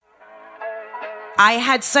I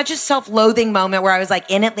had such a self-loathing moment where I was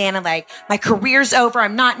like in Atlanta, like my career's over.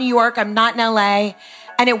 I'm not in New York. I'm not in LA.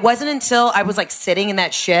 And it wasn't until I was like sitting in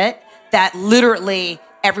that shit that literally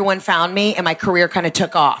everyone found me and my career kind of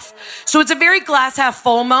took off. So it's a very glass half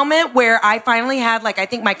full moment where I finally had like, I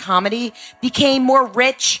think my comedy became more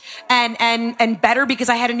rich and better because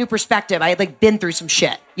I had a new perspective. I had like been through some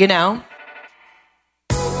shit, you know?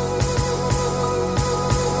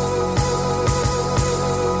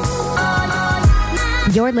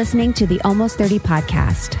 You're listening to the Almost 30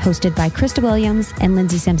 podcast, hosted by Krista Williams and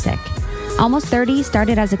Lindsay Simsick. Almost 30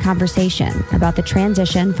 started as a conversation about the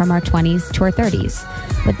transition from our 20s to our 30s.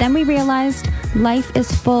 But then we realized life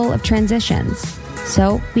is full of transitions.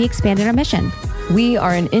 So we expanded our mission. We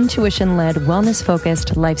are an intuition-led,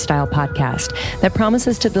 wellness-focused lifestyle podcast that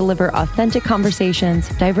promises to deliver authentic conversations,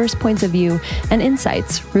 diverse points of view, and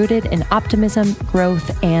insights rooted in optimism,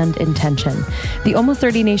 growth, and intention. The Almost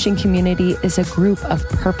 30 Nation community is a group of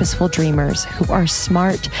purposeful dreamers who are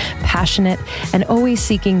smart, passionate, and always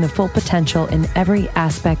seeking the full potential in every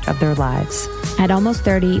aspect of their lives. At Almost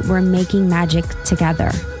 30, we're making magic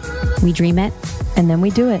together. We dream it, and then we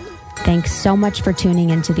do it. Thanks so much for tuning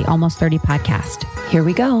into the Almost 30 podcast. Here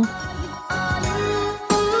we go.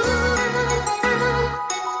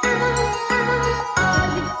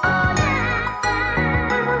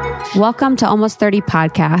 Welcome to Almost 30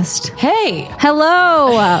 podcast. Hey.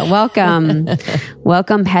 Hello. Welcome.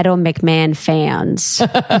 Welcome, Hedo McMahon fans.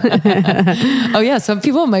 Oh, yeah. Some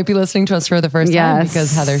people might be listening to us for the first time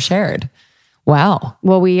because Heather shared. Wow.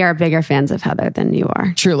 Well, we are bigger fans of Heather than you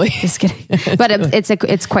are. Truly. Just kidding. But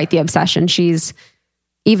it's quite the obsession. She's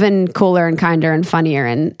even cooler and kinder and funnier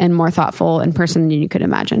and more thoughtful in person than you could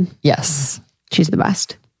imagine. Yes. She's the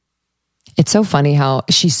best. It's so funny how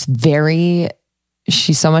she's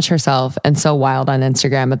so much herself and so wild on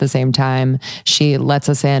Instagram at the same time. She lets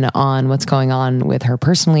us in on what's going on with her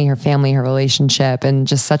personally, her family, her relationship, and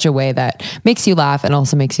just such a way that makes you laugh and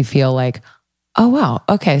also makes you feel like, oh, wow.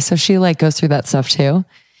 Okay. So she like goes through that stuff too.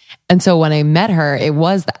 And so when I met her,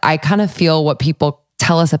 I kind of feel what people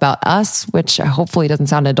tell us about us, which hopefully doesn't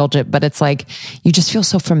sound indulgent, but it's like, you just feel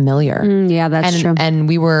so familiar. Yeah, that's true. And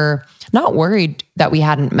we were not worried that we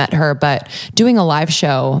hadn't met her, but doing a live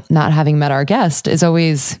show, not having met our guest is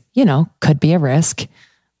always, could be a risk,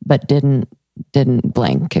 but didn't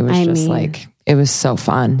blink. It was it was so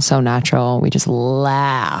fun, so natural. We just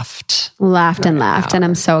laughed. And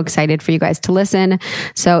I'm so excited for you guys to listen.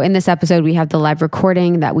 So in this episode, we have the live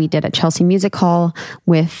recording that we did at Chelsea Music Hall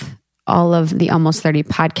with all of the Almost 30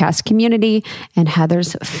 podcast community and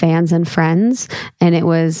Heather's fans and friends. And it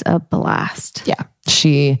was a blast. Yeah.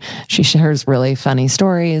 She shares really funny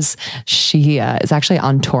stories. She is actually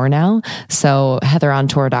on tour now. So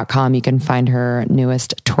heatherontour.com, you can find her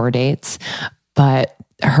newest tour dates. But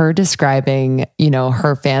her describing,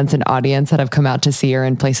 her fans and audience that have come out to see her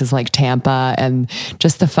in places like Tampa and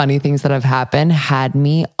just the funny things that have happened had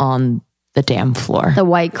me on the damn floor. The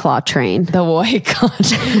White Claw train. The White Claw.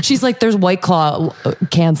 She's like, there's White Claw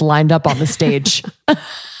cans lined up on the stage.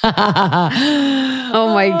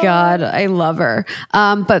 Oh my God. I love her.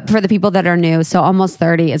 But for the people that are new, so Almost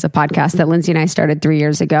 30 is a podcast that Lindsay and I started 3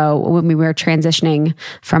 years ago when we were transitioning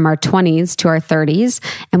from our 20s to our 30s.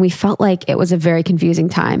 And we felt like it was a very confusing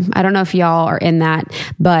time. I don't know if y'all are in that,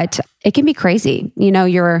 but it can be crazy. You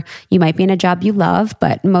might be in a job you love,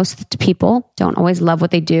 but most people don't always love what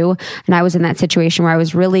they do. And I was in that situation where I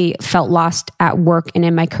was really felt lost at work and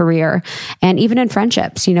in my career and even in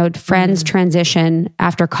friendships. Friends transition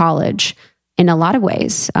after college in a lot of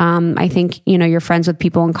ways. I think, you're friends with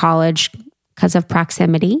people in college because of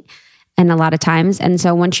proximity and a lot of times. And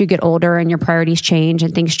so once you get older and your priorities change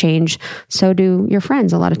and things change, so do your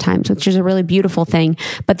friends a lot of times, which is a really beautiful thing.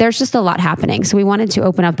 But there's just a lot happening. So we wanted to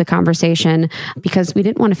open up the conversation because we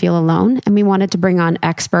didn't want to feel alone. And we wanted to bring on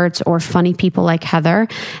experts or funny people like Heather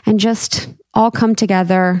and just all come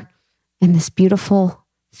together in this beautiful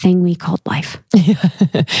thing we called life.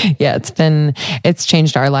 Yeah, it's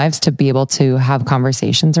changed our lives to be able to have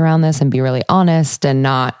conversations around this and be really honest and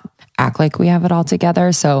not act like we have it all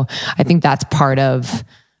together. So I think that's part of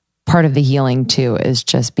the healing too, is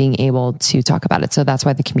just being able to talk about it. So that's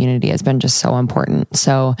why the community has been just so important.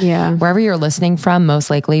 So wherever you're listening from, most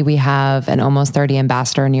likely we have an Almost 30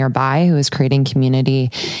 ambassador nearby who is creating community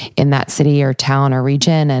in that city or town or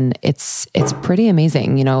region. And it's pretty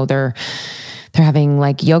amazing. They're having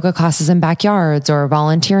like yoga classes in backyards or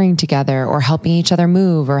volunteering together or helping each other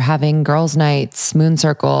move or having girls' nights, moon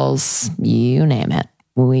circles, you name it.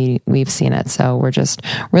 We've seen it. So we're just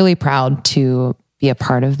really proud to be a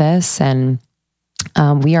part of this. And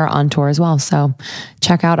we are on tour as well. So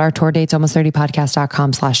check out our tour dates,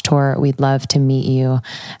 almost30podcast.com/tour. We'd love to meet you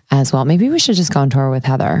as well. Maybe we should just go on tour with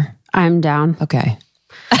Heather. I'm down. Okay.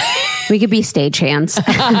 We could be stage-hands.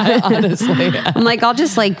 Honestly. I'm like, I'll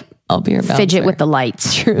just like I'll be your bouncer. fidget with the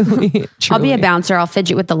lights. Truly. I'll be a bouncer. I'll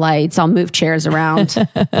fidget with the lights. I'll move chairs around.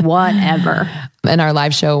 Whatever. And our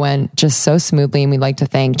live show went just so smoothly. And we'd like to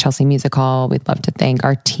thank Chelsea Music Hall. We'd love to thank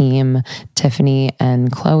our team, Tiffany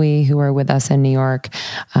and Chloe, who were with us in New York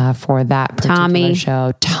for that particular Tommy.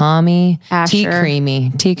 show. Tommy, Asher.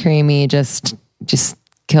 T Creamy just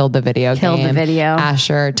killed the video Killed game. the video.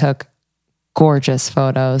 Asher took gorgeous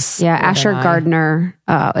photos. Yeah, with Asher an eye. Gardner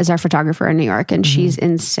is our photographer in New York, and she's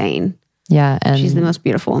insane. Yeah. And She's the most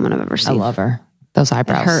beautiful woman I've ever I seen. love her. Those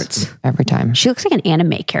eyebrows. hurts. Every time. She looks like an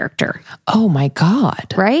anime character, Oh my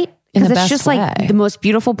God. right? In the Because it's best just way. like the most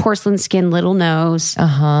beautiful porcelain skin, little nose,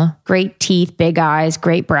 great teeth, big eyes,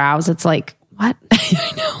 great brows. It's like, what?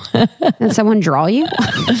 I know. Did someone draw you?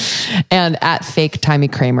 And at Fake Timey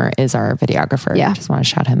Kramer is our videographer. Yeah. Just want to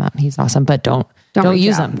shout him out. He's awesome. But don't reach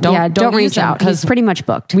use out. him. Don't don't use reach him out. He's pretty much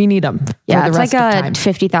booked. we need him. Yeah, for it's the like rest a of the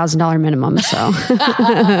time. $50,000 minimum. So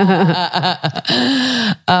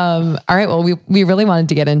All right. Well, we really wanted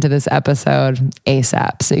to get into this episode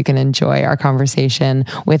ASAP so you can enjoy our conversation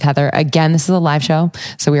with Heather. Again, this is a live show.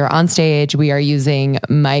 So we are on stage. We are using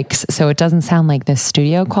mics. So it doesn't sound like this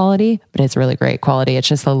studio quality, but it's really great quality. It's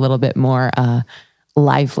just a little bit more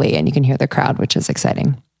lively and you can hear the crowd, which is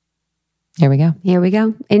exciting. Here we go. here we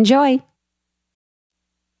go. Enjoy.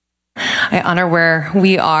 I honor where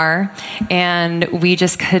we are, and we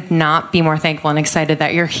just could not be more thankful and excited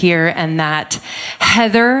that you're here and that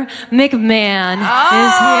Heather McMahon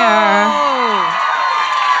is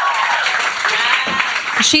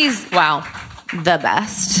here. She's, wow, the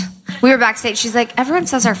best. We were backstage. She's like, everyone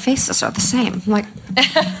says our faces are the same. I'm like,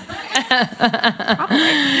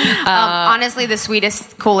 honestly, the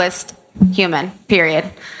sweetest, coolest human, period.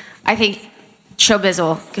 I think showbiz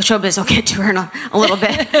will get to her in a little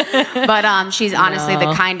bit. But she's honestly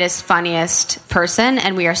the kindest, funniest person,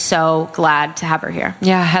 and we are so glad to have her here.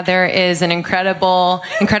 Yeah, Heather is an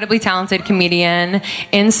incredibly talented comedian,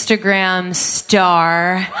 Instagram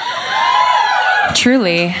star.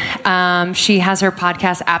 Truly. She has her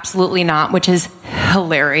podcast, Absolutely Not, which is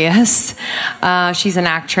hilarious. She's an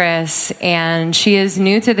actress and she is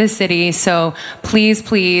new to the city. So please,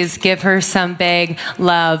 please give her some big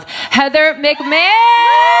love. Heather McMahon!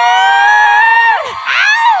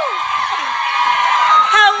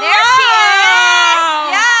 Hello. There she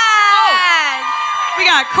is. Yes. We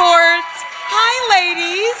got chords. Hi,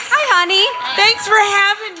 ladies. Hi, honey. Thanks for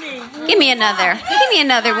having me. Give me another. Give me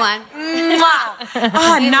another one.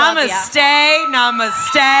 Namaste.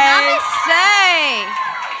 Namaste.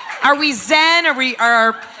 Are we zen? Are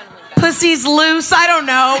our pussies loose? I don't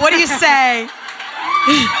know. What do you say?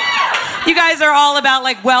 You guys are all about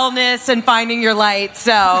like wellness and finding your light,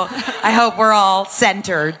 so I hope we're all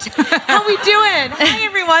centered. How we doing? Hi,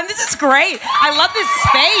 everyone. This is great. I love this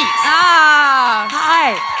space.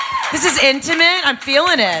 Hi. This is intimate. I'm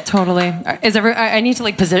feeling it. Totally. I need to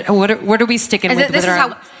like position. What are we sticking with? This is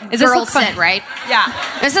how girls sit, right? Yeah.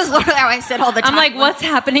 This is literally how I sit all the time. I'm like, what's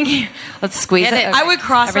happening here? Let's squeeze Get it. it. I would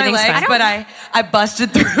cross Everything's my legs, fine. but I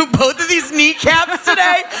busted through both of these kneecaps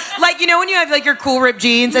today. Like, you know when you have like your cool ripped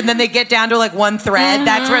jeans and then they get down to like one thread?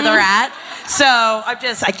 That's where they're at. So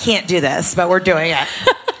I can't do this, but we're doing it.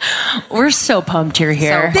 We're so pumped you're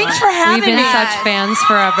here. Thanks for having We've been me. such fans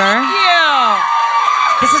forever. Thank you.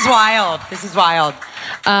 This is wild. This is wild.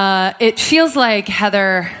 It feels like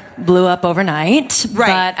Heather blew up overnight,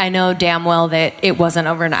 Right. but I know damn well that it wasn't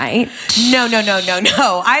overnight. No.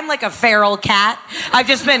 I'm like a feral cat. I've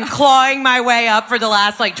just been clawing my way up for the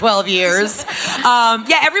last like 12 years.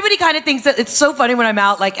 Yeah, everybody kind of thinks that it's so funny when I'm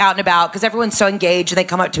out and about because everyone's so engaged and they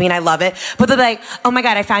come up to me and I love it. But they're like, oh my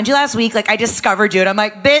God, I found you last week. Like I discovered you. And I'm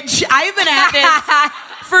like, bitch, I've been at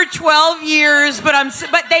this for 12 years, but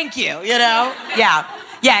thank you, you know?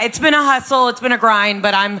 Yeah, it's been a hustle, it's been a grind,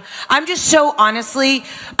 but I'm just so honestly,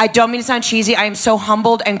 I don't mean to sound cheesy, I am so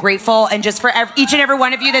humbled and grateful, and just for each and every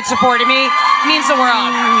one of you that supported me, means the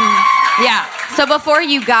world. Yeah. So before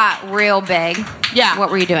you got real big, Yeah.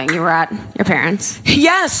 what were you doing? You were at your parents'.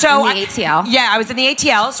 Yeah, so In the ATL? Yeah, I was in the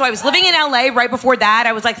ATL. So I was living in LA right before that.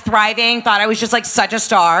 I was like thriving, thought I was just like such a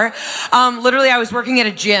star. Literally, I was working at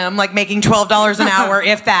a gym, like making $12 an hour,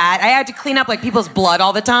 if that. I had to clean up like people's blood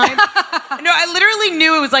all the time. No, I literally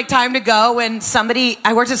knew it was like time to go when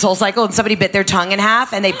I worked at SoulCycle and somebody bit their tongue in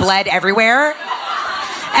half and they bled everywhere.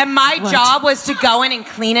 And my job was to go in and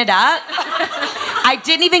clean it up. I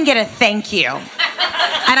didn't even get a thank you.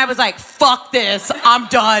 And I was like, fuck this. I'm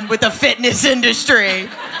done with the fitness industry.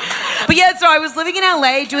 But yeah, so I was living in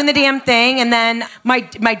LA doing the damn thing, and then my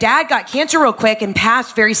dad got cancer real quick and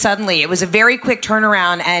passed very suddenly. It was a very quick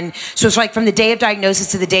turnaround, and so it's like from the day of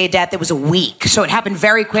diagnosis to the day of death, it was a week. So it happened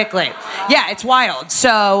very quickly. Yeah, it's wild.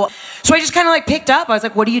 So I just kind of like picked up. I was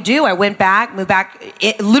like, what do you do? I moved back,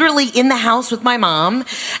 literally in the house with my mom,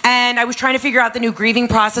 and I was trying to figure out the new grieving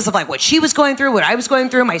process of like what she was going through, what I was going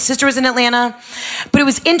through. My sister was in Atlanta, but it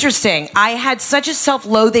was interesting. I had such a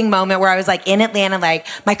self-loathing moment where I was like in Atlanta, like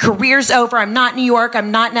my career's over. I'm not in New York.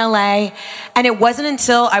 I'm not in LA. And it wasn't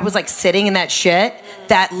until I was like sitting in that shit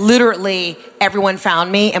that literally everyone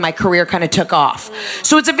found me and my career kind of took off.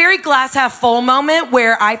 So it's a very glass half full moment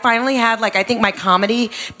where I finally had like, I think my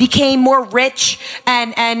comedy became more rich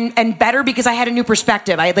and better because I had a new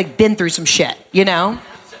perspective. I had like been through some shit, you know?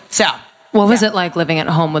 So. What was it like living at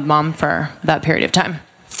home with mom for that period of time?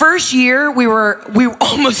 First year, we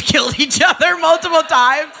almost killed each other multiple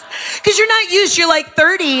times because you're not used. You're like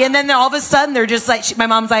 30, and then all of a sudden they're just like, my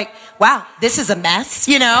mom's like, "Wow, this is a mess,"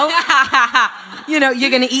 you know. You're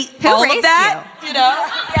gonna eat all of that, you know.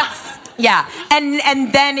 Yes. Yeah,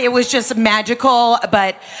 and then it was just magical.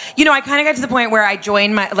 But I kind of got to the point where I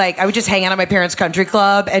joined I would just hang out at my parents' country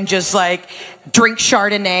club and just like drink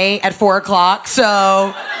Chardonnay at 4:00.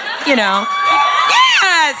 So,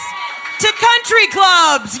 yes. To country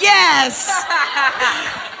clubs, yes.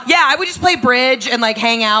 Yeah, I would just play bridge and like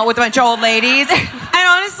hang out with a bunch of old ladies. And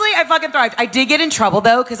honestly, I fucking thrived. I did get in trouble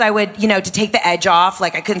though, because I would, to take the edge off,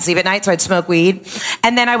 like I couldn't sleep at night, so I'd smoke weed.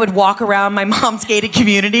 And then I would walk around my mom's gated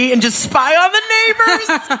community and just spy on the neighbors.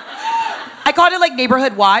 I called it like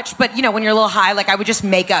neighborhood watch, but when you're a little high, like I would just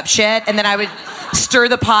make up shit, and then I would stir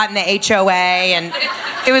the pot in the HOA, and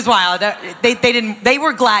it was wild. They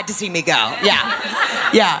were glad to see me go.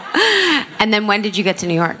 Yeah. And then when did you get to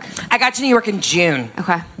New York? I got to New York in June.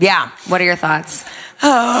 Okay. Yeah. What are your thoughts?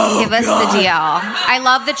 Oh, give us the deal. I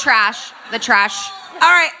love the trash. All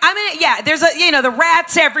right, there's the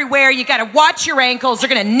rats everywhere. You gotta watch your ankles. They're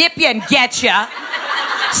gonna nip you and get you.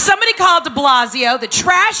 Somebody called de Blasio. The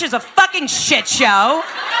trash is a fucking shit show.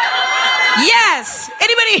 Yes.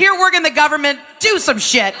 Anybody here work in the government? Do some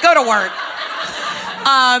shit. Go to work.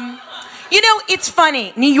 It's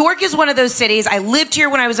funny. New York is one of those cities. I lived here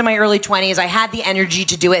when I was in my early 20s. I had the energy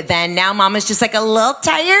to do it then. Now mama's just like a little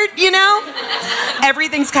tired,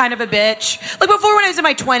 Everything's kind of a bitch. Like before when I was in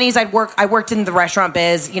my 20s, I worked in the restaurant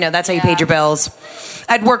biz. That's how you paid your bills.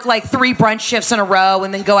 I'd work like 3 brunch shifts in a row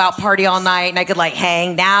and then go out party all night, and I could like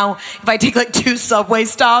hang. Now, if I take like 2 subway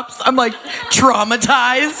stops, I'm like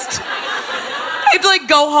traumatized. I have to like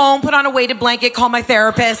go home, put on a weighted blanket, call my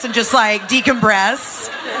therapist, and just like decompress.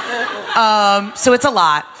 So it's a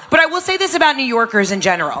lot. But I will say this about New Yorkers in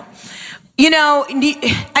general.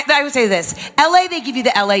 I would say this. LA, they give you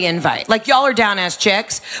the LA invite. Like, y'all are down-ass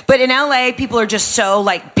chicks. But in LA, people are just so,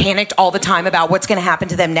 like, panicked all the time about what's going to happen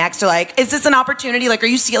to them next. They're like, is this an opportunity? Like, are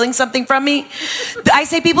you stealing something from me? I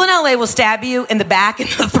say people in LA will stab you in the back and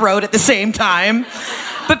the throat at the same time.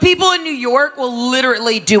 But people in New York will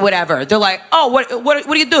literally do whatever. They're like, oh, what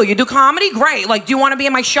do you do? You do comedy? Great. Like, do you want to be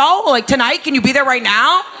in my show? Like, tonight? Can you be there right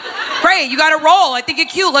now? Great. You got to roll. I think you're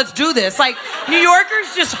cute. Let's do this. Like, New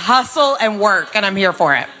Yorkers just hustle and work, and I'm here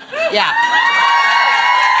for it. Yeah.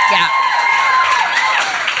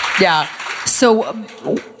 So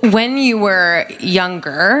when you were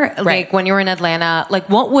younger, like when you were in Atlanta, like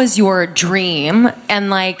what was your dream? And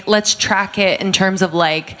like, let's track it in terms of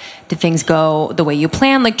like, did things go the way you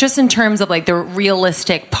planned? Like just in terms of like the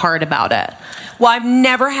realistic part about it. Well, I've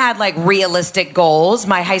never had like realistic goals.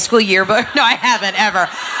 My high school yearbook, no, I haven't ever.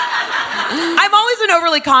 I've always been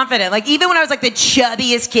overly confident. Like even when I was like the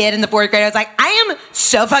chubbiest kid in the 4th grade, I was like, I am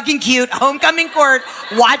so fucking cute. Homecoming court,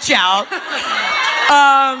 watch out.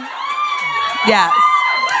 Yes.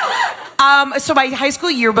 So my high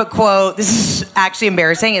school yearbook quote, this is actually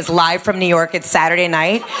embarrassing, is live from New York. It's Saturday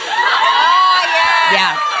night. Oh,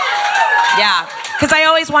 yeah. Because I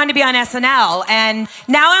always wanted to be on SNL. And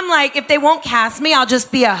now I'm like, if they won't cast me, I'll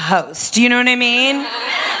just be a host. You know what I mean?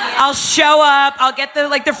 I'll show up. I'll get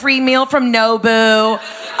the free meal from Nobu.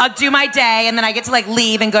 I'll do my day. And then I get to like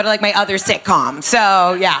leave and go to like my other sitcom.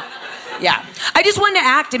 So, yeah. I just wanted to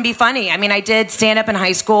act and be funny. I mean, I did stand up in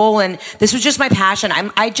high school, and this was just my passion.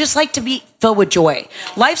 I just like to be filled with joy.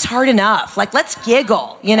 Life's hard enough. Like, let's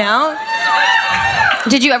giggle, you know?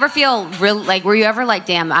 Did you ever feel were you ever like,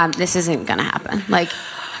 damn, this isn't gonna happen? Like,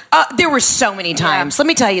 there were so many times. Yeah. Let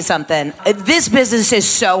me tell you something. This business is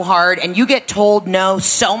so hard, and you get told no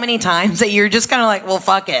so many times that you're just kind of like, well,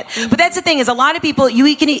 fuck it. But that's the thing is, a lot of people,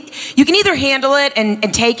 you can either handle it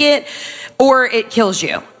and take it, or it kills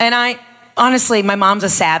you. And honestly, my mom's a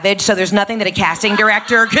savage, so there's nothing that a casting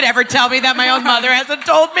director could ever tell me that my own mother hasn't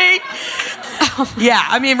told me. Yeah,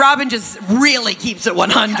 I mean, Robin just really keeps it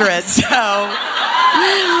 100, so.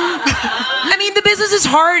 I mean, the business is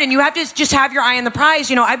hard, and you have to just have your eye on the prize.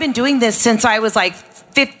 You know, I've been doing this since I was like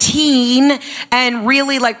 15 and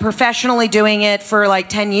really like professionally doing it for like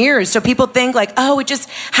 10 years. So people think like, oh, it just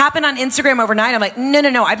happened on Instagram overnight. I'm like,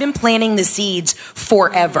 no. I've been planting the seeds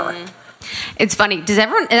forever. It's funny. Does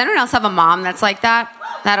anyone else have a mom that's like that?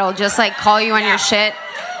 That'll just like call you on your shit?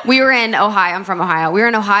 We were in Ohio. I'm from Ohio. We were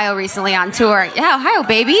in Ohio recently on tour. Yeah, Ohio,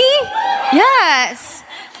 baby. Yes.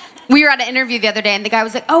 We were at an interview the other day and the guy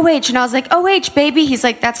was like, OH. And I was like, OH, baby. He's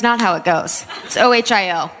like, that's not how it goes. It's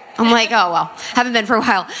OHIO. I'm like, oh, well, haven't been for a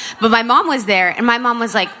while. But my mom was there, and my mom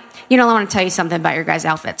was like, you know, I want to tell you something about your guys'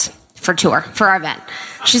 outfits for tour, for our event.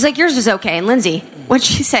 She's like, yours was okay. And Lindsay, what'd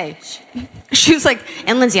she say? She was like,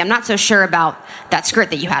 and Lindsay, I'm not so sure about that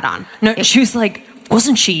skirt that you had on. No, she was like,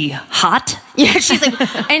 wasn't she hot? Yeah, she's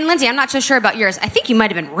like, and Lindsay, I'm not so sure about yours. I think you might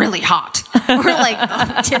have been really hot. We're like,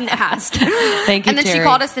 oh, didn't ask. Thank you, And then Terry. she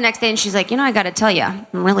called us the next day and she's like, you know, I got to tell you, I'm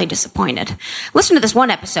really disappointed. Listen to this one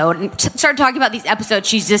episode and started talking about these episodes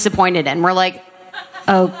she's disappointed in. We're like,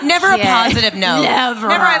 oh, Never a positive note. Never.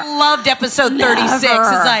 I loved episode 36. Never.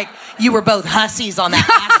 It's like, you were both hussies on that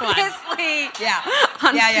last one. honestly. Yeah.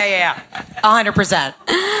 100%.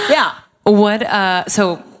 Yeah. What,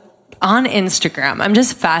 so on Instagram, I'm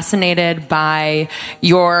just fascinated by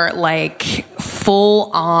your like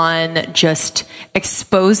full on just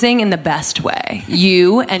exposing in the best way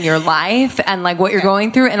you and your life and like what you're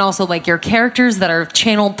going through, and also like your characters that are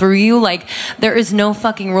channeled through you. Like there is no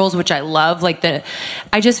fucking rules, which I love. Like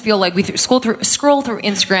I just feel like we scroll through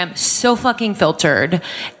Instagram so fucking filtered,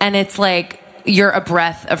 and it's like you're a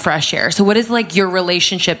breath of fresh air. So what is like your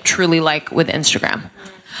relationship truly like with Instagram?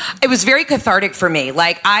 It was very cathartic for me.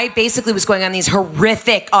 Like, I basically was going on these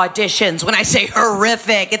horrific auditions. When I say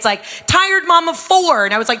horrific, it's like, tired mom of 4.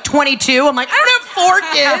 And I was like 22. I'm like, I don't have 4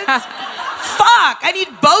 kids. Fuck, I need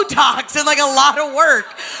Botox and like a lot of work.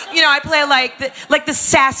 You know, I play like the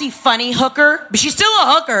sassy, funny hooker. But she's still a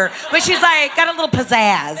hooker. But she's like, got a little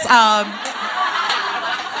pizzazz.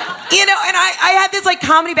 You know, and I had this like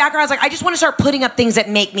comedy background. I was like, I just want to start putting up things that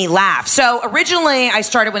make me laugh. So originally I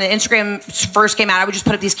started when Instagram first came out, I would just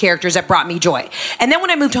put up these characters that brought me joy. And then when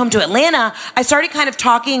I moved home to Atlanta, I started kind of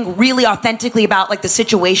talking really authentically about like the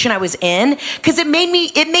situation I was in, because it made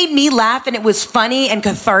me laugh, and it was funny and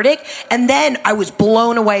cathartic. And then I was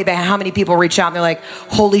blown away by how many people reached out and they're like,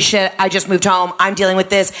 holy shit, I just moved home. I'm dealing with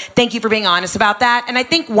this. Thank you for being honest about that. And I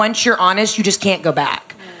think once you're honest, you just can't go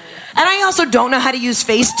back. And I also don't know how to use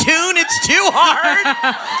Facetune. It's too hard.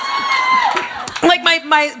 Like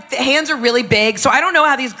my hands are really big, so I don't know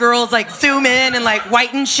how these girls like zoom in and like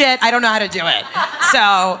whiten shit. I don't know how to do it.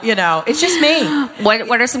 So, you know, it's just me.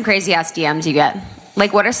 What are some crazy ass DMs you get?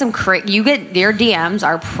 Like, what are some you get? Your DMs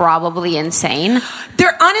are probably insane.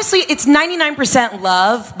 They're honestly, it's 99%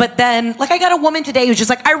 love, but then, like, I got a woman today who's just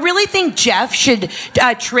like, I really think Jeff should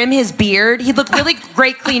trim his beard. He'd look really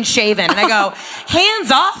great, clean shaven. And I go,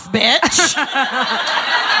 hands off, bitch.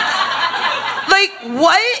 Like,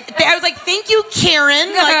 what? I was like, thank you, Karen.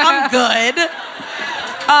 Like, I'm good.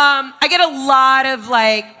 I get a lot of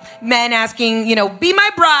like men asking, you know, be my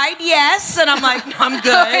bride, yes. And I'm like, I'm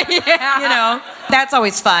good. Yeah. You know, that's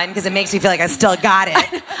always fun because it makes me feel like I still got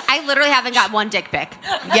it. I literally haven't got one dick pic.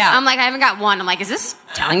 Yeah. I'm like, I haven't got one. I'm like, is this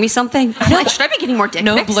telling me something? I'm like, should I be getting more dick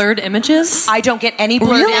No pics? blurred images? I don't get any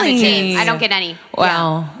blurred Really? images. I don't get any.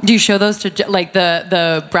 Wow. Do you show those to like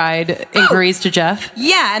the bride inquiries to Jeff?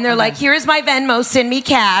 Yeah, and they're like, here's my Venmo, send me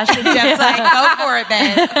cash. And Jeff's like, go for it,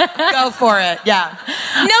 Ben. Go for it. Yeah.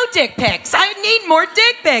 No dick pics. I need more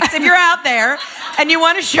dick pics. If you're out there and you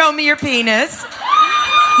want to show me your penis,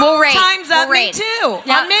 We'll rate. time's up We'll me rate. too. Yep.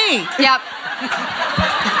 On me. Yep.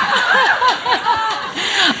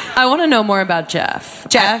 I want to know more about Jeff.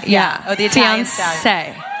 Jeff? Yeah. Oh, the Italian Fiancé.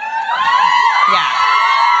 stallion. Yeah.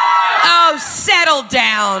 Oh, settle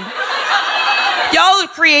down. Y'all have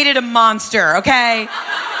created a monster, okay?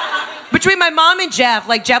 Between my mom and Jeff,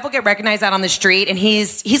 like Jeff will get recognized out on the street, and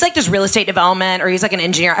he's like this real estate development, or he's like an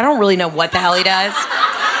engineer. I don't really know what the hell he does.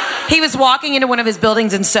 He was walking into one of his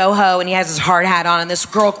buildings in Soho, and he has his hard hat on, and this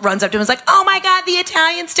girl runs up to him and is like, oh my God, the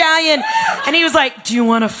Italian stallion. And he was like, do you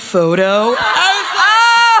want a photo?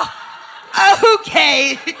 I was like, oh,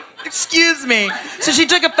 okay. Excuse me. So she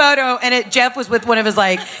took a photo, and Jeff was with one of his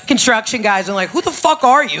like construction guys, and like, who the fuck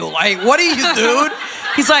are you? Like, what are you, dude?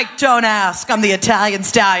 He's like, don't ask. I'm the Italian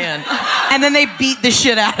stallion. And then they beat the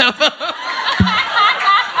shit out of him.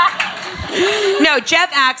 No, No, Jeff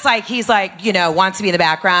acts like he's like, you know, wants to be in the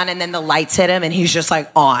background, and then the lights hit him, and he's just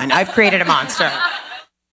like on. I've created a monster.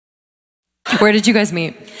 Where did you guys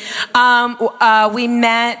meet? We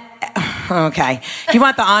met. Okay, you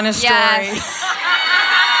want the honest story? Yes.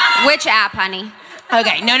 Which app, honey?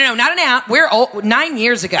 Okay, no, not an app. We're old, 9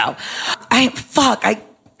 years ago. I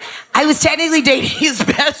was technically dating his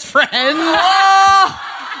best friend.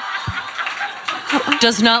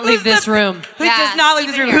 Does not leave this room. Who does not leave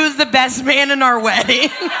this room? Who's the best man in our wedding?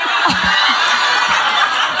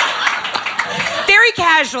 Very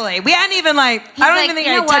casually. We hadn't even I don't even think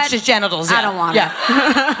I touched his genitals yet. I don't want it.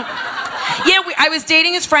 Yeah, I was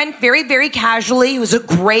dating his friend very, very casually. He was a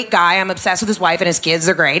great guy. I'm obsessed with his wife and his kids.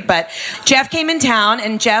 They're great. But Jeff came in town,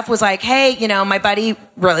 and Jeff was like, hey, you know, my buddy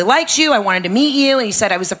really likes you. I wanted to meet you. And he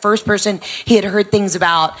said I was the first person he had heard things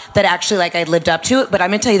about that actually, I lived up to it. But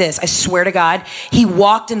I'm going to tell you this. I swear to God, he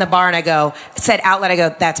walked in the bar, and said out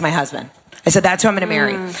loud, that's my husband. I said, that's who I'm going to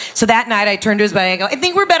marry. So that night, I turned to his buddy and I go, I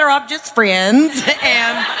think we're better off just friends.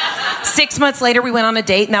 And 6 months later, we went on a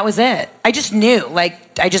date, and that was it. I just knew.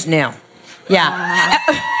 I just knew. Yeah.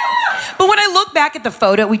 But when I look back at the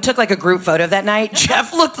photo, we took a group photo that night.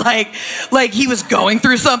 Jeff looked like he was going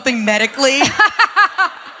through something medically.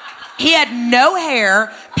 He had no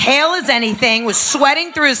hair, pale as anything, was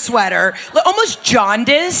sweating through his sweater, almost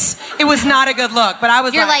jaundice. It was not a good look, but I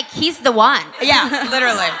was You're like, he's the one. Yeah,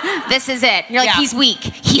 literally. This is it. You're like, he's weak.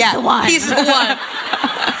 He's the one. He's the one.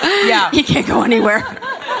 Yeah. He can't go anywhere.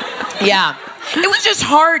 Yeah. It was just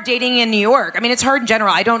hard dating in New York. I mean, it's hard in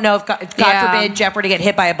general. I don't know if God forbid Jeff were to get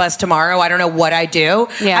hit by a bus tomorrow. I don't know what I do.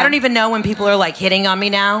 Yeah. I don't even know when people are hitting on me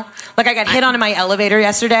now. I got hit on in my elevator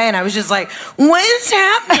yesterday, and I was just like, what is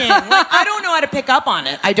happening? I don't know how to pick up on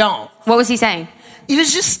it. I don't. What was he saying? He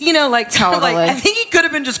was just, Totally. I think he could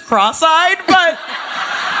have been just cross-eyed, but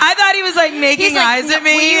I thought he was making eyes at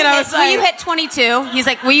me, and I was will you hit 22? He's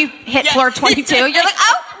like, will you hit floor 22? You're like,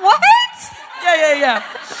 oh, what? Yeah.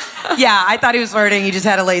 Yeah, I thought he was flirting. He just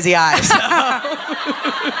had a lazy eye. So.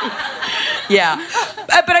 Yeah.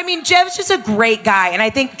 But I mean, Jeff's just a great guy. And I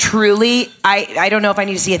think truly, I don't know if I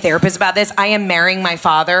need to see a therapist about this. I am marrying my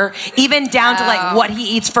father, even down to what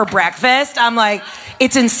he eats for breakfast. I'm like,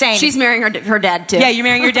 it's insane. She's marrying her dad, too. Yeah, you're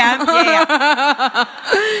marrying your dad? Yeah.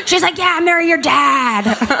 She's like, yeah, marry your dad.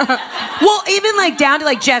 Well, even down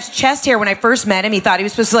to Jeff's chest hair. When I first met him, he thought he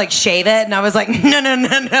was supposed to shave it. And I was like,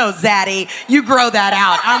 no, Zaddy. You grow that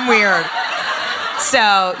out. I'm weird.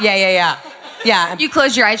 So, yeah. You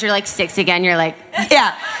close your eyes, you're 6 again. You're like,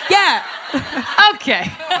 Yeah.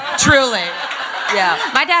 Okay. Truly.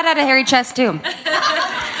 Yeah. my dad had a hairy chest, too.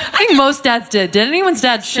 I think most dads did. Did anyone's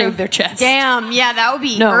dad shave their chest? Damn, yeah, that would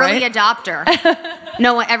be No, early right? adopter.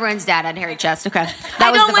 No, everyone's dad had a hairy chest. Okay.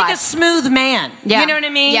 I don't like a smooth man. Yeah. You know what I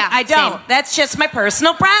mean? Yeah, I don't. same. That's just my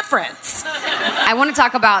personal preference. I want to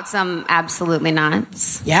talk about some absolutely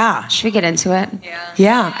nuts. Yeah. Should we get into it?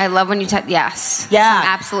 Yeah. I love when you yes. Yeah. Some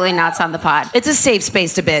absolutely nuts on the pod. It's a safe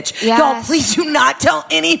space to bitch. Yes. Y'all, please do not tell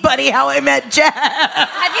anybody how I met Jeff.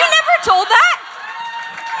 Have you never told that?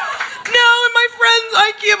 No, and my friends,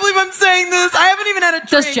 I can't believe I'm saying this. I haven't even had a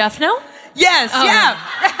drink. Does Jeff know? Yes, yeah.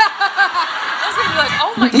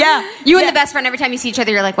 Oh my Yeah. You and the best friend, every time you see each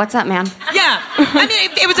other, you're like, what's up, man? Yeah. I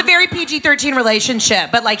mean, it was a very PG-13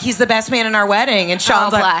 relationship, but he's the best man in our wedding. And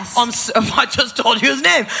Sean's bless. I just told you his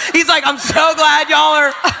name. He's like, I'm so glad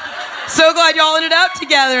y'all ended up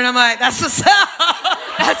together. And I'm like, that's what's up.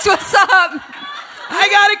 That's what's up. I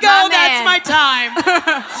gotta go. My That's man. my time.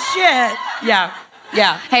 Shit.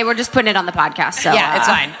 Yeah. Hey, we're just putting it on the podcast, so Yeah, it's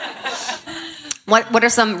fine. What are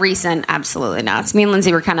some recent absolutely nuts? Me and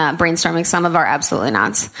Lindsay were kind of brainstorming some of our absolutely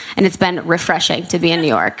nuts, and it's been refreshing to be in New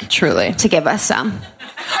York. Truly. To give us some.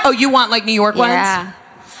 Oh, you want New York ones? Yeah.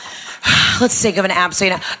 Let's think of an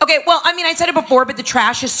absolute. Okay, well, I mean, I said it before, but the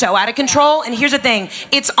trash is so out of control. And here's the thing: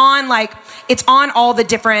 it's on all the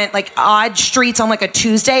different odd streets on a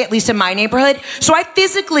Tuesday, at least in my neighborhood. So I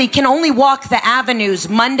physically can only walk the avenues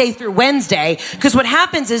Monday through Wednesday because what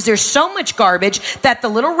happens is there's so much garbage that the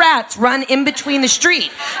little rats run in between the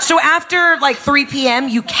street. So after 3 p.m.,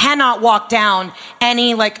 you cannot walk down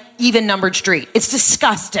any even numbered street. It's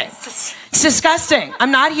disgusting. It's disgusting.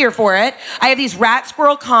 I'm not here for it. I have these rat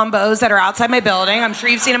squirrel combos that are outside my building. I'm sure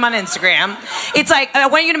you've seen them on Instagram. It's I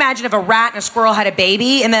want you to imagine if a rat and a squirrel had a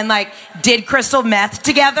baby and then did crystal meth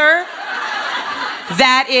together.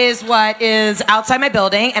 That is what is outside my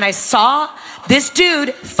building. And I saw this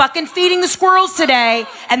dude fucking feeding the squirrels today.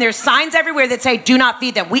 And there's signs everywhere that say, do not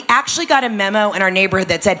feed them. We actually got a memo in our neighborhood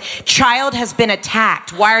that said, child has been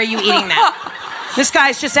attacked. Why are you eating that? This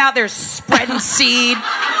guy's just out there spreading seed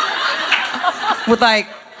with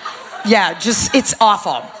it's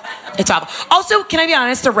awful. It's awful. Also, can I be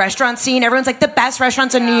honest? The restaurant scene, everyone's like, the best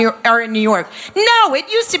restaurants in New York are in New York. No, it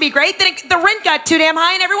used to be great. Then the rent got too damn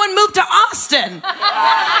high and everyone moved to Austin.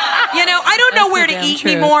 I don't know where to eat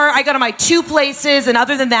anymore. I go to my 2 places, and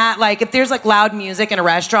other than that, like, if there's like loud music in a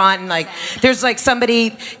restaurant and like there's like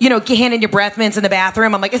somebody, handing you breath mints in the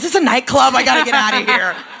bathroom, I'm like, is this a nightclub? I gotta get out of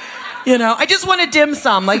here. I just want a dim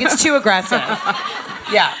sum. Like, it's too aggressive.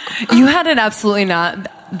 Yeah. You had it absolutely not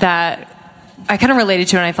that I kind of related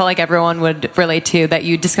to, and I felt like everyone would relate to, that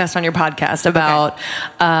you discussed on your podcast about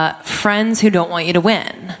friends who don't want you to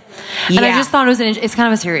win. And I just thought it's kind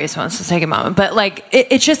of a serious one, so take a moment. But like,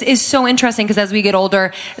 it just is so interesting because as we get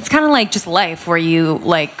older, it's kind of like just life where you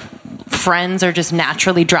like friends are just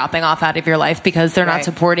naturally dropping off out of your life because they're not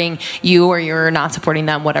supporting you or you're not supporting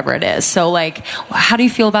them, whatever it is. So like, how do you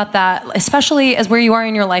feel about that, especially as where you are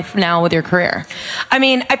in your life now with your career? I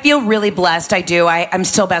mean, I feel really blessed. I do. I'm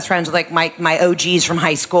still best friends with like my OGs from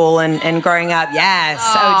high school and growing up. Yes,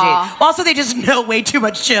 OGs. Well, also, they just know way too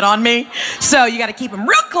much shit on me. So you got to keep them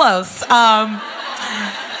real close.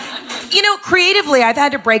 Creatively, I've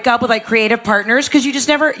had to break up with like creative partners because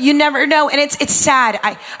you never know. And it's sad.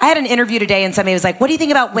 I had an interview today and somebody was like, what do you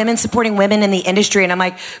think about women supporting women in the industry? And I'm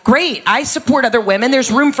like, great. I support other women.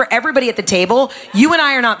 There's room for everybody at the table. You and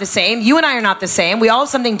I are not the same. You and I are not the same. We all have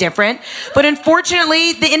something different. But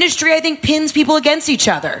unfortunately, the industry, I think, pins people against each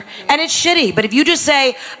other. And it's shitty. But if you just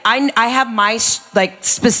say, I have my like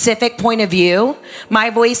specific point of view, my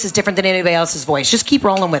voice is different than anybody else's voice. Just keep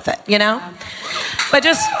rolling with it, But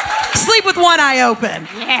just sleep with one eye open.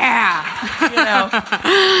 Yeah.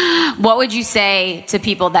 What would you say to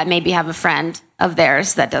people that maybe have a friend of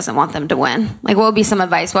theirs that doesn't want them to win? Like, what would be some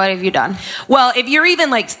advice? What have you done? Well, if you're even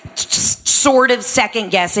like sort of second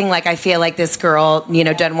guessing, like I feel like this girl,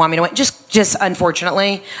 doesn't want me to win, just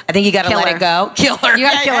unfortunately, I think you got to let it go. Kill her. You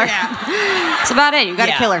got to kill her. That's about it. You got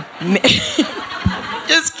to kill her.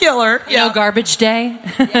 Just kill her. Garbage day.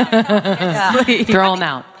 Throw them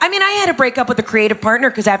out. I mean, I had to break up with a creative partner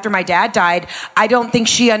because after my dad died, I don't think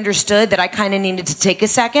she understood that I kind of needed to take a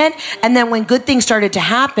second. And then when good things started to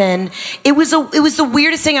happen, it was the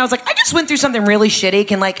weirdest thing. I was like, I just went through something really shitty.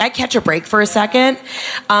 Can I catch a break for a second?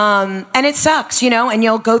 And it sucks, and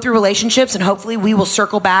you'll go through relationships and hopefully we will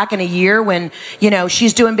circle back in a year when,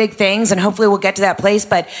 she's doing big things and hopefully we'll get to that place.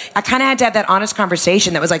 But I kind of had to have that honest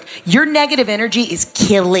conversation that was like, your negative energy is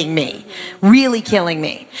killing me, really killing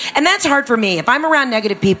me. And that's hard for me. If I'm around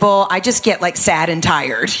negative people, I just get like sad and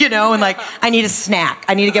tired, and like I need a snack.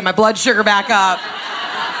 I need to get my blood sugar back up,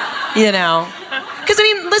 Because I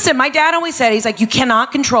mean, listen, my dad always said, he's like, you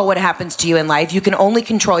cannot control what happens to you in life. You can only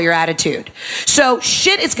control your attitude. So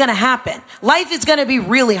shit is going to happen. Life is going to be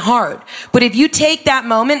really hard. But if you take that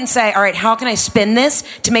moment and say, all right, how can I spin this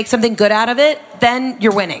to make something good out of it? Then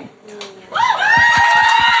you're winning.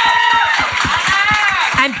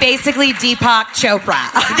 I'm basically Deepak Chopra.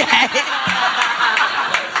 Okay.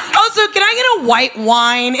 Also, can I get a white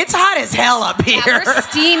wine? It's hot as hell up here. Yeah, we're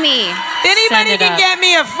steamy. Anybody can get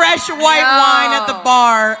me a fresh white wine at the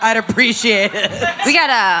bar, I'd appreciate it. We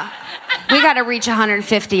gotta reach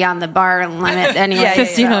 150 on the bar limit anyway.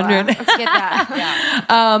 1,500. Let's get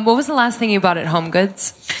that. What was the last thing you bought at Home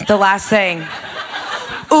Goods? The last thing.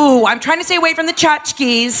 Ooh, I'm trying to stay away from the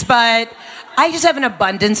tchotchkes, but I just have an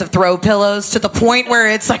abundance of throw pillows to the point where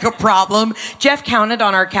it's like a problem. Jeff counted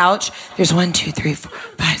on our couch. There's 1, 2, 3, 4,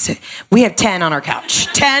 5, 6. We have 10 on our couch.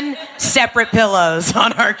 10 separate pillows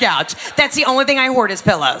on our couch. That's the only thing I hoard is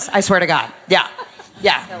pillows. I swear to God. Yeah.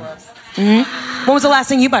 Pillows. Mm-hmm. What was the last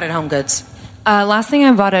thing you bought at Home Goods? Last thing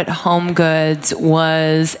I bought at Home Goods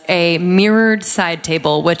was a mirrored side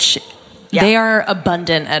table, which they are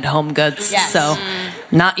abundant at Home Goods. Yes. So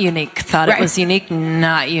not unique. Thought it was unique,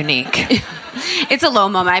 not unique. It's a low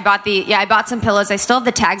moment. I bought some pillows. I still have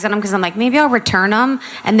the tags on them because I'm like, maybe I'll return them,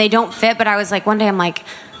 and they don't fit. But I was like, one day I'm like,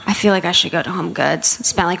 I feel like I should go to Home Goods,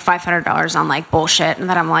 spend like $500 on like bullshit, and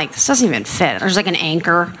then I'm like, this doesn't even fit. There's like an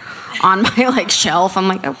anchor on my like shelf. I'm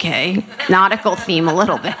like, okay, nautical theme a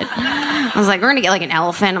little bit. I was like, we're gonna get like an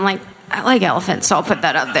elephant. I'm like, I like elephants, so I'll put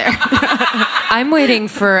that up there. I'm waiting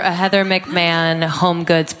for a Heather McMahon Home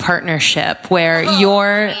Goods partnership where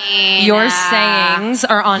your sayings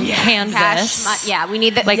are on canvas. We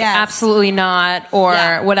need that. Like absolutely not, or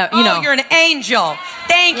whatever. You're an angel.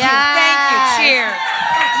 Thank you. Cheers.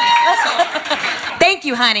 Thank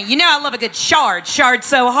you, honey. I love a good shard. Shard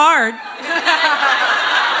so hard.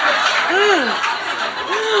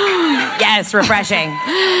 Yes, refreshing.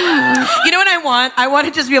 You know what I want? I want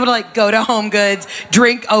to just be able to like go to Home Goods,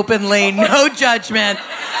 drink openly, no judgment.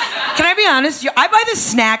 Can I be honest? I buy the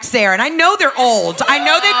snacks there, and I know they're old. I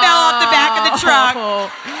know they fell off the back of the truck.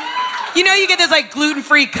 You know, you get those like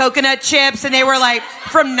gluten-free coconut chips, and they were like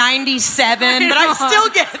from '97, but I still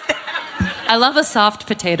get them. I love a soft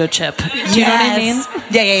potato chip. Do you know what I mean?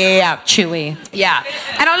 Yeah. Chewy. Yeah.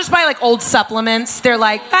 And I'll just buy like old supplements. They're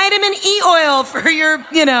like vitamin E oil for your,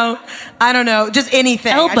 I don't know, just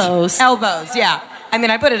anything. Elbows. Elbows, yeah. I mean,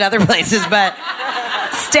 I put it other places, but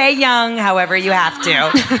stay young however you have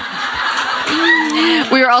to.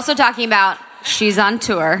 We were also talking about she's on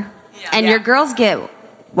tour, and your girls get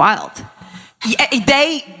wild. Yeah,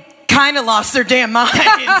 they kind of lost their damn minds.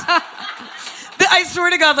 I swear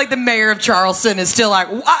to God, like the mayor of Charleston is still like,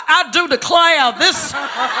 I do declare this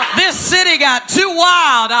city got too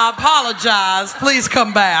wild. I apologize. Please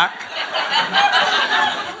come back.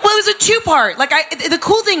 Well, it was a two-part. Like, the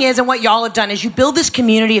cool thing is, and what y'all have done is you build this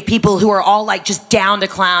community of people who are all like just down to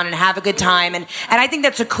clown and have a good time, and I think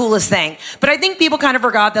that's the coolest thing. But I think people kind of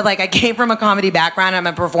forgot that like I came from a comedy background. I'm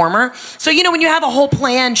a performer, so when you have a whole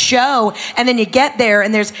planned show and then you get there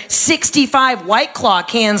and there's 65 White Claw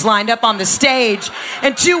cans lined up on the stage,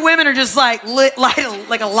 and two women are just like light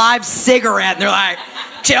like a live cigarette, and they're like,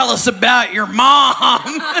 "Tell us about your mom."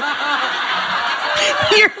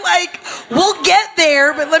 You're like, we'll get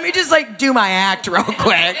there, but let me just like do my act real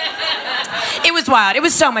quick. It was wild. It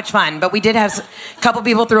was so much fun, but we did have a couple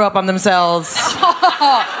people threw up on themselves.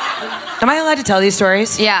 Am I allowed to tell these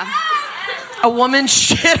stories? Yeah. A woman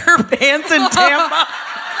shit her pants in Tampa.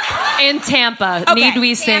 In Tampa. Okay. Need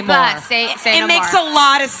we say Tampa, more? say It no makes more. a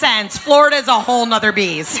lot of sense. Florida's a whole nother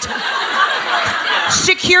beast.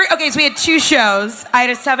 Security. Okay, so we had two shows. I had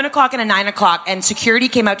a 7 o'clock and a 9 o'clock, and security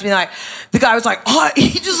came up to me like, the guy was like, oh,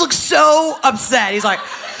 he just looks so upset. He's like,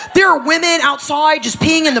 there are women outside just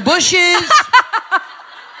peeing in the bushes.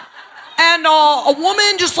 And a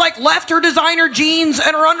woman just like left her designer jeans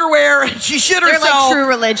and her underwear, and she shit herself. They're like True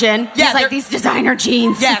Religion. Yeah, He's like, these designer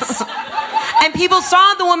jeans. Yes. And people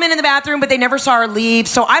saw the woman in the bathroom, but they never saw her leave.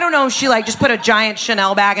 So I don't know if she like just put a giant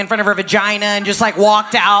Chanel bag in front of her vagina and just like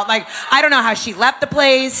walked out. Like, I don't know how she left the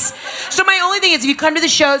place. So my only thing is, if you come to the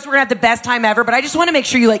shows, we're gonna have the best time ever, but I just want to make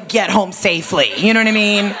sure you like get home safely. You know what I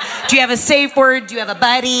mean? Do you have a safe word? Do you have a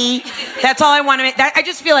buddy? That's all I want to make. I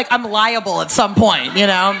just feel like I'm liable at some point,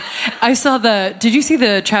 I saw did you see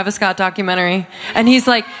the Travis Scott documentary? And he's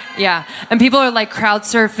like, yeah. And people are like crowd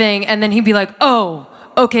surfing, and then he'd be like, oh,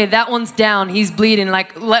 okay, that one's down. He's bleeding.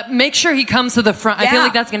 Like, make sure he comes to the front. I feel Yeah.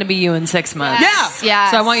 like that's going to be you in 6 months. Yes.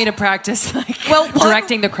 Yes. So I want you to practice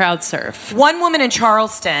directing the crowd surf. One woman in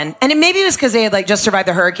Charleston, and maybe it was because they had like just survived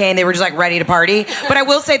the hurricane, they were just like ready to party. But I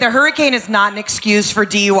will say the hurricane is not an excuse for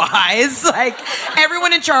DUIs. Like,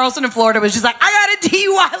 everyone in Charleston and Florida was just like, I got a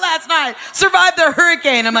DUI last night, survived the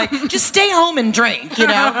hurricane. I'm like, just stay home and drink,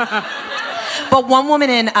 But one woman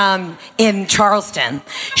in Charleston,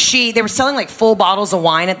 they were selling like full bottles of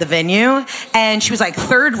wine at the venue, and she was like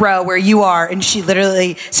third row where you are, and she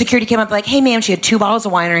literally, security came up like, hey ma'am, she had 2 bottles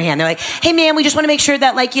of wine in her hand. They're like, hey ma'am, we just want to make sure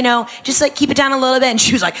that like, just like keep it down a little bit. And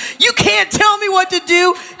she was like, you can't tell me what to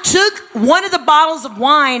do. Took one of the bottles of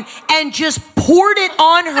wine and just poured it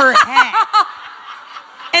on her head.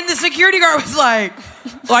 And the security guard was like,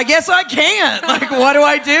 well, I guess I can't. Like, what do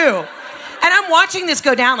I do? And I'm watching this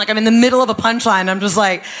go down, like I'm in the middle of a punchline. I'm just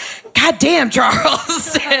like, God damn,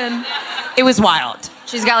 Charles. And it was wild.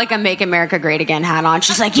 She's got like a Make America Great Again hat on.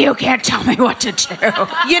 She's like, you can't tell me what to do.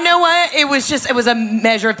 You know what? It was a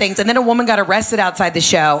measure of things. And then a woman got arrested outside the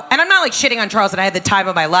show. And I'm not like shitting on Charles, and I had the time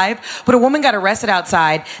of my life, but a woman got arrested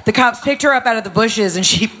outside. The cops picked her up out of the bushes, and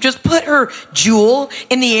she just put her jewel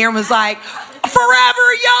in the air and was like,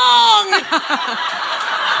 forever young.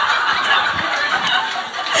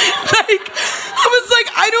 Like, I was like,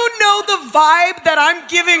 I don't know the vibe that I'm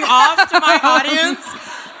giving off to my audience.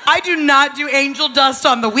 I do not do angel dust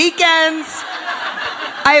on the weekends.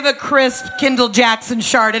 I have a crisp Kendall Jackson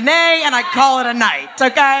Chardonnay, and I call it a night,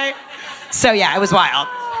 okay? So yeah, it was wild.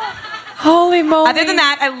 Holy moly. Other than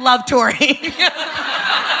that, I love touring.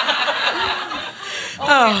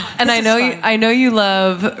 And I know you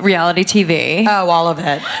love reality TV. Oh, all of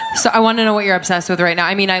it. So I want to know what you're obsessed with right now.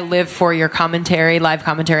 I mean, I live for your commentary, live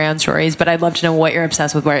commentary on stories, but I'd love to know what you're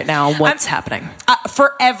obsessed with right now. What's happening?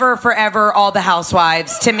 Forever, all the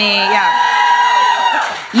housewives. To me,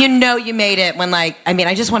 yeah. You made it when I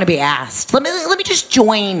just want to be asked. Let me just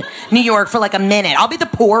join New York for like a minute. I'll be the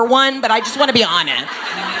poor one, but I just want to be on it.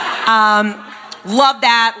 Love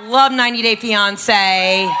that. Love 90 Day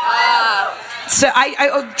Fiance. So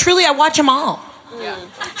I truly watch them all. Yeah.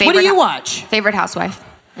 What do you watch? Favorite housewife?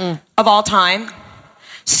 Of all time?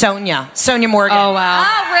 Sonia Morgan. Oh, wow.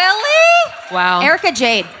 Oh, really? Wow. Erica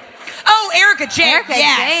Jade. Oh, Erica Jade. Erica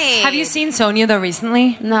yes. Jade. Have you seen Sonia, though,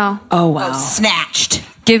 recently? No. Oh, wow. Snatched.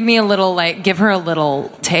 Give her a little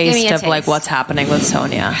taste of like what's happening with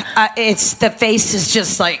Sonia. It's the face is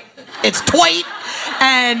just like, it's tight.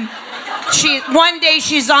 And one day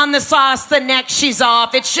she's on the sauce, the next she's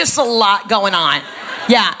off. It's just a lot going on.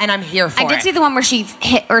 Yeah, and I'm here for it. I did see the one where she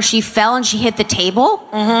fell and she hit the table.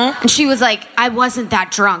 Mm-hmm. And she was like, I wasn't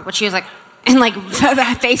that drunk. But she was like, and like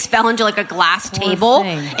her face fell into like a glass table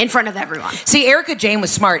in front of everyone. See, Erica Jane was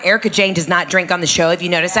smart. Erica Jane does not drink on the show. If you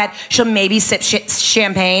notice that, she'll maybe sip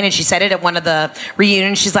champagne, and she said it at one of the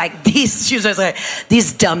reunions. She's like, these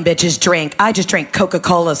dumb bitches drink. I just drink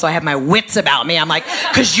Coca-Cola, so I have my wits about me. I'm like,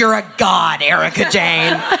 because you're a god, Erica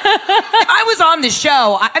Jane. If I was on the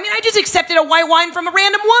show, I just accepted a white wine from a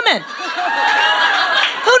random woman.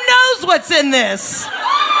 Who knows what's in this?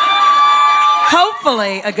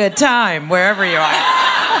 Hopefully a good time wherever you are.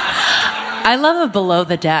 I love a Below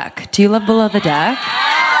the Deck. Do you love Below the Deck?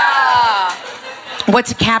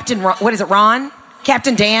 What's Captain Ron? What is it, Ron?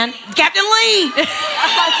 Captain Dan? Captain Lee!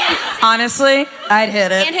 Honestly, I'd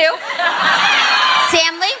hit it. And who?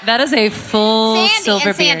 Stanley? That is a full silver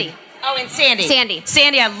and Sandy. beard. Oh, and Sandy.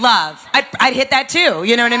 Sandy I love. I'd hit that too,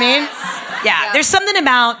 you know what I mean? Yeah, there's something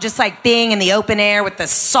about just like being in the open air with the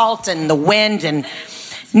salt and the wind and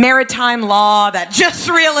maritime law that just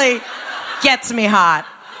really gets me hot.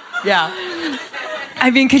 Yeah. I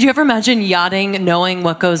mean, could you ever imagine yachting knowing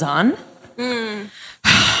what goes on?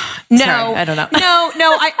 No, Sorry, I don't know.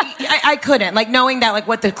 No, I couldn't. Like knowing that, like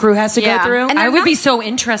what the crew has to go through. And I would be so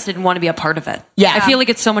interested and want to be a part of it. Yeah. I feel like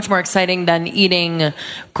it's so much more exciting than eating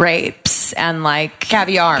grapes and like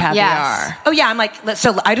caviar. Yes. Oh yeah, I'm like,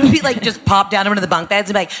 so I would be like, just pop down into the bunk beds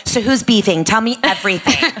and be like, so who's beefing? Tell me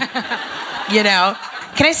everything. You know?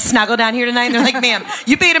 Can I snuggle down here tonight? And they're like, ma'am,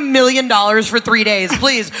 you paid $1 million for 3 days.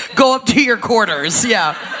 Please go up to your quarters.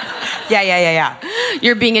 Yeah.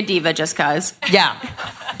 You're being a diva just cause. Yeah,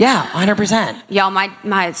 100%. Y'all,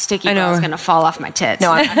 my sticky ball is going to fall off my tits.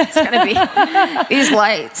 No, it's going to be these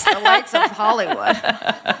lights. The lights of Hollywood.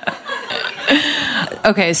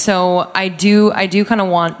 Okay, so I do kind of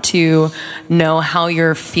want to know how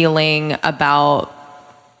you're feeling about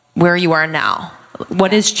where you are now.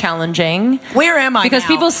 What is challenging? Where am I Because now?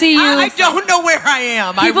 people see you. I don't know where I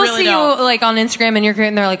am. People I really see don't. you like on Instagram and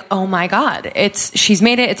and they're like, oh my God, she's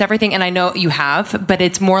made it, it's everything. And I know you have, but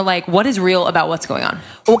it's more like, what is real about what's going on?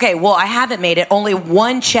 Okay, well, I haven't made it. Only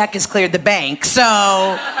one check has cleared the bank.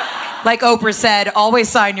 So, like Oprah said, always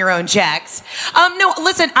sign your own checks. No,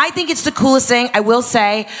 listen, I think it's the coolest thing. I will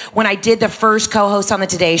say, when I did the first co-host on the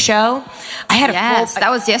Today Show, I had that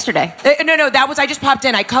was yesterday. No, I just popped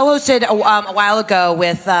in. I co-hosted a while ago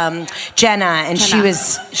with Jenna, and she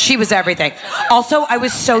was everything. Also, I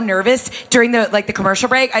was so nervous during the commercial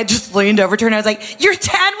break. I just leaned over to her and I was like, "Your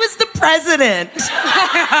dad was the president."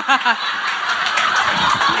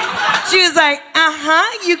 She was like,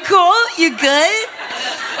 "You cool? You good?"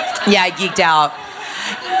 Yeah, I geeked out.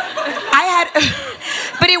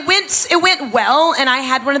 But it went well, and I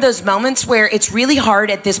had one of those moments where it's really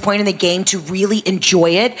hard at this point in the game to really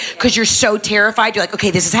enjoy it because you're so terrified. You're like,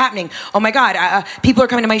 okay, this is happening. Oh my God, people are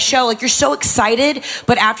coming to my show. Like, you're so excited.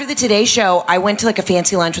 But after the Today Show, I went to like a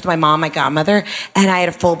fancy lunch with my mom, my godmother, and I had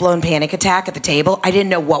a full-blown panic attack at the table. I didn't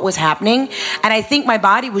know what was happening, and I think my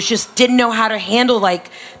body didn't know how to handle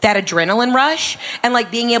like that adrenaline rush and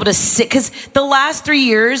like being able to sit, because the last 3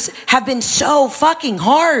 years have been so fucking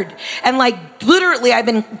hard, and like literally I've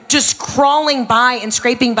been just crawling by and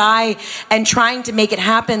scraping by and trying to make it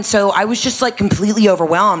happen. So I was just like completely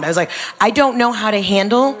overwhelmed. I was like, I don't know how to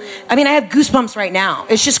handle. I mean, I have goosebumps right now.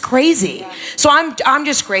 It's just crazy. So I'm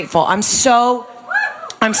just grateful. I'm so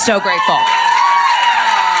grateful.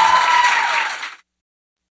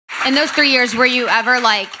 In those 3 years, were you ever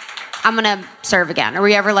like, I'm going to serve again? Or were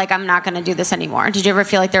you ever like, I'm not going to do this anymore? Did you ever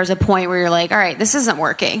feel like there was a point where you're like, all right, this isn't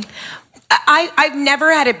working? I've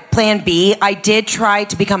never had a plan B. I did try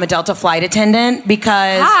to become a Delta flight attendant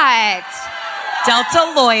because... Hot.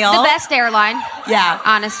 Delta loyal. The best airline. Yeah.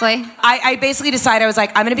 Honestly. I basically decided, I was like,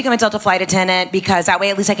 I'm going to become a Delta flight attendant because that way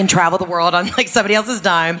at least I can travel the world on like somebody else's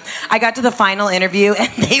dime. I got to the final interview and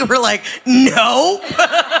they were like, no.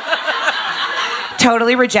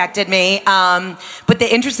 Totally rejected me. But the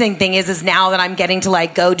interesting thing is now that I'm getting to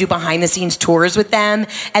like go do behind the scenes tours with them,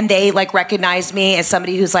 and they like recognize me as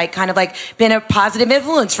somebody who's like kind of like been a positive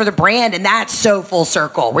influence for the brand, and that's so full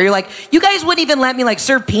circle where you're like, you guys wouldn't even let me like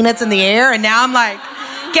serve peanuts in the air, and now I'm like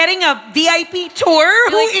getting a VIP tour.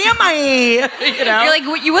 Who am I? You know? You're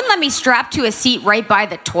like, you wouldn't let me strap to a seat right by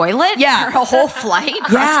the toilet? Yeah. For a whole flight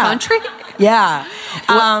cross country? Yeah.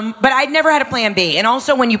 But I'd never had a plan B. And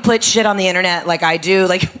also when you put shit on the internet like I do,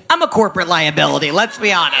 like I'm a corporate liability, let's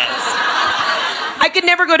be honest. I could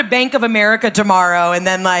never go to Bank of America tomorrow and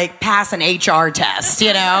then like pass an HR test,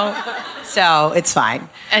 you know? So it's fine.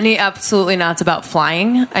 Any absolutely nuts about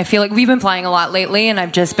flying? I feel like we've been flying a lot lately, and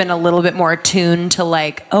I've just been a little bit more attuned to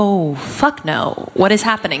like, oh, fuck no. What is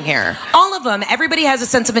happening here? All of them. Everybody has a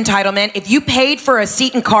sense of entitlement. If you paid for a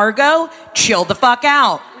seat in cargo, chill the fuck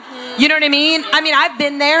out. You know what I mean? I mean, I've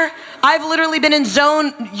been there. I've literally been in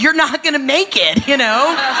zone, you're not going to make it, you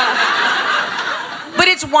know? But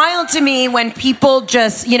it's wild to me when people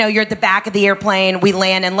just, you know, you're at the back of the airplane, we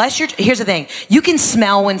land, here's the thing, you can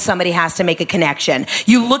smell when somebody has to make a connection.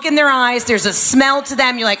 You look in their eyes, there's a smell to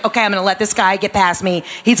them, you're like, okay, I'm going to let this guy get past me.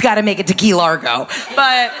 He's got to make it to Key Largo.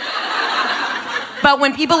 But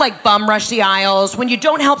when people like bum rush the aisles, when you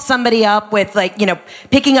don't help somebody up with like, you know,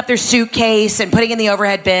 picking up their suitcase and putting in the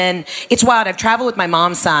overhead bin, it's wild. I've traveled with my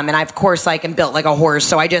mom some, and I, of course, like, am built like a horse.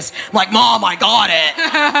 So I'm like, Mom, I got it.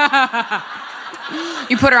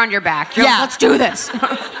 You put her on your back. You're like, let's do this.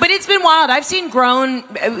 But it's been wild. I've seen grown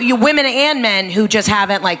women and men who just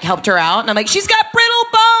haven't like helped her out. And I'm like, she's got brittle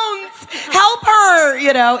bones. Help her.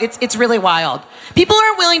 You know, it's really wild. People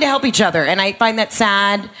aren't willing to help each other. And I find that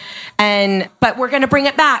sad. But we're going to bring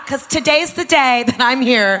it back because today's the day that I'm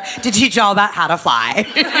here to teach y'all about how to fly.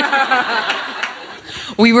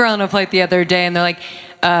 We were on a flight the other day, and they're like,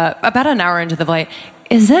 about an hour into the flight,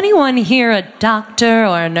 is anyone here a doctor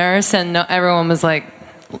or a nurse? And everyone was like,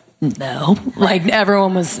 no. Like,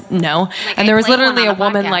 everyone was no. Like, and there was literally a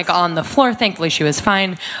woman like on the floor. Thankfully, she was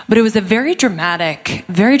fine. But it was a very dramatic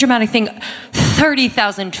thing.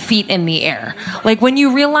 30,000 feet in the air. Like, when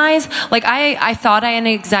you realize, like, I thought I had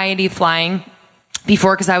anxiety flying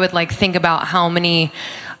before because I would like think about how many.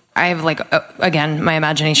 I have like, again, my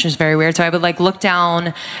imagination is very weird. So I would like look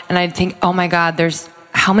down and I'd think, oh my God,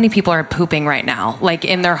 how many people are pooping right now? Like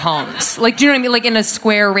in their homes. Like, do you know what I mean? Like in a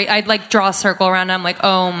square, I'd like draw a circle around and I'm like,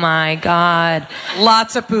 oh my God.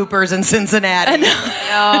 Lots of poopers in Cincinnati.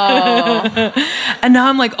 And now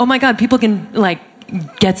I'm like, oh my God, people can like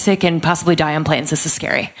get sick and possibly die on planes. This is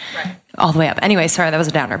scary. Right. All the way up. Anyway, sorry, that was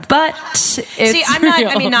a downer. But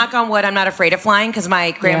knock on wood, I'm not afraid of flying because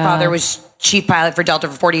my grandfather was chief pilot for Delta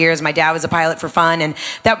for 40 years. My dad was a pilot for fun. And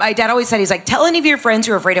that my dad always said, he's like, tell any of your friends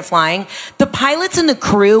who are afraid of flying, the pilots and the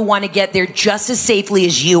crew want to get there just as safely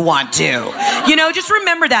as you want to. You know, just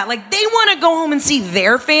remember that. Like, they want to go home and see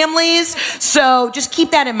their families. So just keep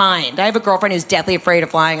that in mind. I have a girlfriend who's deathly afraid of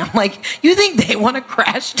flying. I'm like, you think they want to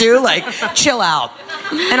crash too? Like, chill out.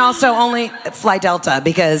 And also only fly Delta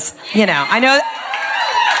because, you know, I know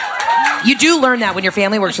you do learn that when your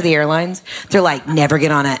family works for the airlines. They're like, never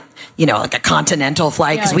get on it. You know, like a continental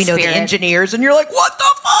flight because we know the engineers, and you're like, what the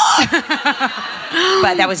fuck?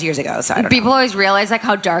 But that was years ago, so I don't know. People always realize like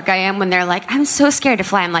how dark I am when they're like, I'm so scared to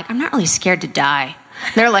fly. I'm like, I'm not really scared to die.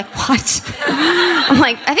 They're like, what? I'm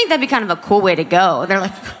like, I think that'd be kind of a cool way to go. They're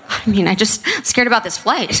like, I mean, I just scared about this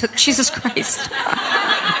flight. Jesus Christ.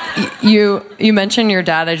 You mentioned your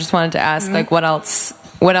dad. I just wanted to ask, like, what else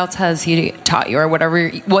has he taught you, or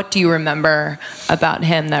what do you remember about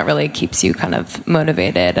him that really keeps you kind of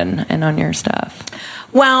motivated and on your stuff?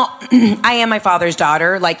 Well, I am my father's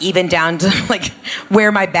daughter, like even down to like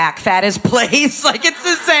where my back fat is placed. Like it's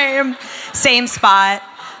the same spot.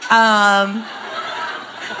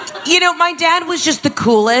 You know, my dad was just the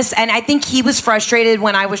coolest, and I think he was frustrated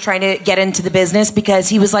when I was trying to get into the business because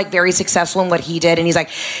he was like very successful in what he did, and he's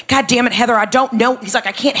like, God damn it, Heather, I don't know. He's like,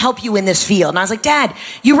 I can't help you in this field. And I was like, Dad,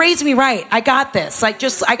 you raised me right. I got this. Like,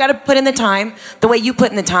 just, I got to put in the time the way you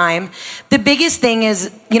put in the time. The biggest thing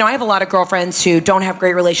is, you know, I have a lot of girlfriends who don't have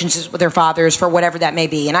great relationships with their fathers for whatever that may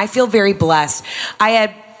be, and I feel very blessed. I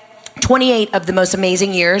had 28 of the most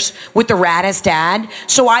amazing years with the raddest dad.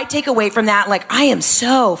 So I take away from that, like, I am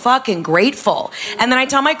so fucking grateful. And then I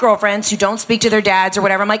tell my girlfriends who don't speak to their dads or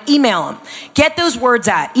whatever, I'm like, email them. Get those words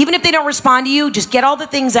out. Even if they don't respond to you, just get all the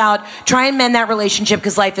things out. Try and mend that relationship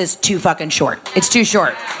because life is too fucking short. It's too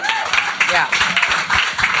short. Yeah.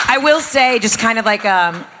 I will say, just kind of like,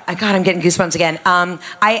 God, I'm getting goosebumps again.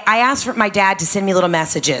 I asked for my dad to send me little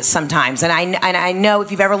messages sometimes, and I know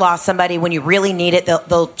if you've ever lost somebody, when you really need it,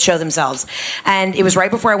 they'll show themselves. And it was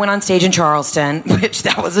right before I went on stage in Charleston, which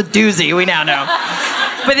that was a doozy. We now know.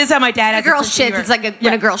 But this is how my dad. A girl shits. It's like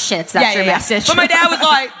when a girl shits. That's your message. But my dad was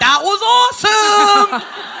like, "That was awesome."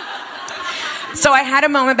 So I had a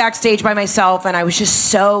moment backstage by myself, and I was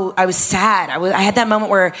sad. I had that moment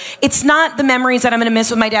where it's not the memories that I'm going to miss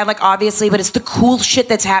with my dad, like obviously, but it's the cool shit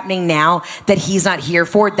that's happening now that he's not here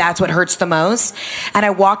for. That's what hurts the most. And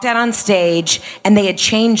I walked out on stage, and they had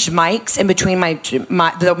changed mics in between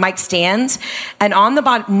the mic stands, and on the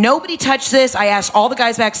bottom, nobody touched this. I asked all the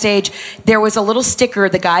guys backstage. There was a little sticker.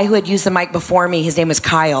 The guy who had used the mic before me, his name was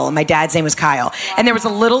Kyle, and my dad's name was Kyle, and there was a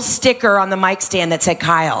little sticker on the mic stand that said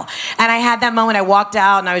Kyle. And I had that moment. I walked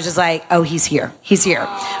out and I was just like, oh, he's here,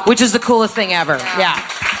 which is the coolest thing ever. Yeah,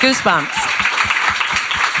 goosebumps.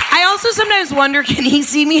 I also sometimes wonder, can he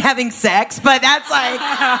see me having sex? But that's like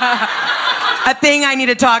a thing I need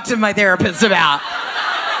to talk to my therapist about.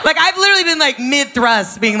 Like, I've literally been like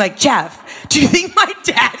mid-thrust being like, Jeff, do you think my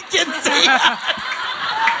dad can see us?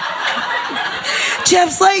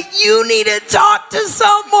 Jeff's like, you need to talk to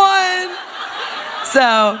someone.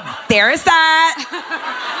 So there's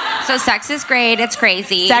that. So sex is great. It's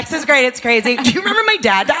crazy. Sex is great. It's crazy. Do you remember my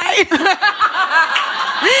dad died?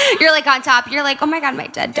 You're like on top. You're like, oh my God, my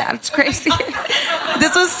dead dad. It's crazy.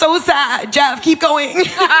 This was so sad. Jeff, keep going. You're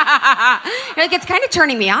like, it's kind of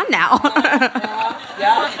turning me on now.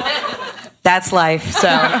 Yeah. That's life. So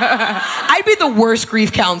I'd be the worst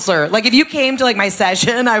grief counselor. Like if you came to like my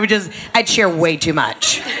session, I'd share way too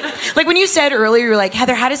much. Like when you said earlier, you're like,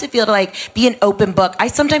 Heather, how does it feel to like be an open book? I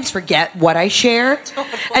sometimes forget what I share.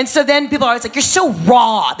 And so then people are always like, you're so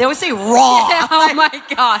raw. They always say raw. Yeah, oh my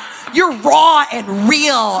God. You're raw and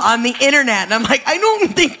real on the internet. And I'm like, I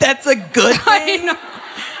don't think that's a good thing. I know.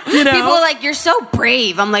 You know? People are like, you're so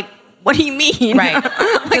brave. I'm like, what do you mean? Right.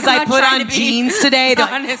 Because I put on jeans today.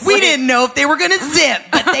 Like, we didn't know if they were going to zip,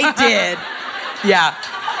 but they did. Yeah.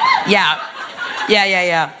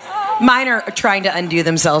 Mine are trying to undo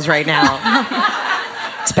themselves right now.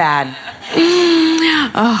 It's bad.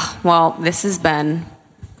 Oh, well, this has been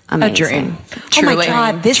amazing. A dream. Truly. Oh my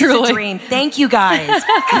God, this is a dream. Thank you guys.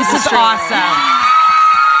 This is awesome.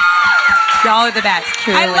 Y'all are the best.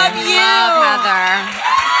 Truly. I love you. Love Heather.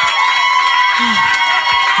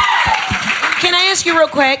 Can I ask you real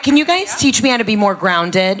quick? Can you guys teach me how to be more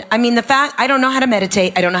grounded? I mean, I don't know how to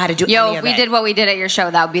meditate. I don't know how to do any of it. If we did what we did at your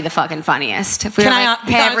show, that would be the fucking funniest. If we were like,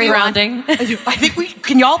 hey, everyone. Grounding. I think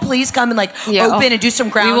can y'all please come and like open and do some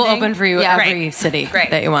grounding? We will open for you every city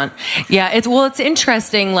that you want. Yeah, it's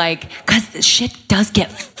interesting, like, because shit does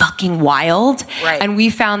get fucking wild. Right. And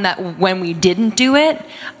we found that when we didn't do it,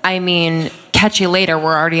 I mean, catch you later,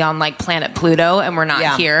 we're already on like planet Pluto and we're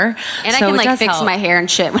not here. And so I can like fix my hair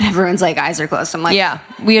and shit when everyone's like eyes are closed. I'm like, yeah,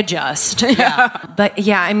 we adjust. Yeah. But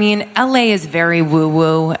yeah, I mean, LA is very woo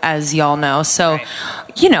woo, as y'all know. So,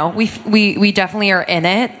 you know, we definitely are in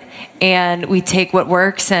it. And we take what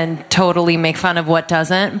works and totally make fun of what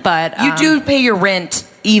doesn't. But you do pay your rent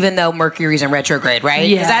even though Mercury's in retrograde, right?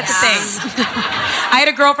 Yes. Because that's the thing. I had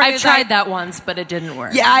a girlfriend. I tried that once, but it didn't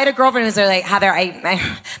work. Yeah, I had a girlfriend who's like, Heather,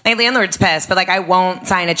 my landlord's pissed, but like I won't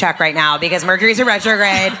sign a check right now because Mercury's in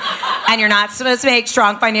retrograde and you're not supposed to make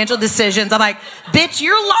strong financial decisions. I'm like, bitch,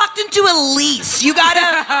 you're locked into a lease. You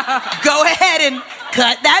gotta go ahead and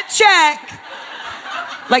cut that check.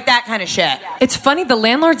 Like that kind of shit. It's funny, the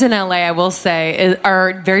landlords in LA, I will say,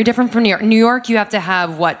 are very different from New York. New York, you have to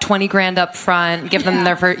have, $20 grand up front, give them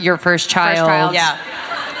your first child. Yeah.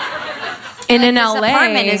 And in LA,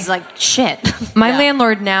 apartment is like shit. My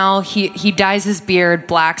landlord now, he dyes his beard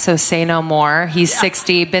black, so say no more. He's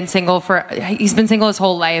 60, he's been single his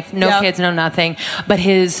whole life, no kids, no nothing. But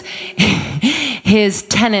his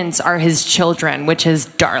tenants are his children, which is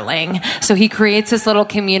darling. So he creates this little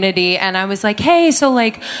community, and I was like, hey, so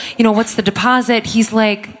like, what's the deposit? He's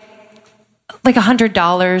like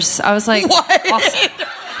 $100. I was like, what? Awesome.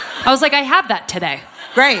 I was like, I have that today.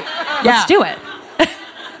 Great. Let's do it.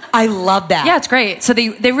 I love that. Yeah, it's great. So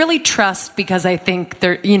they really trust because I think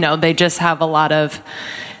they just have a lot of,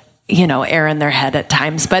 air in their head at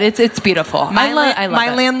times, but it's beautiful. I love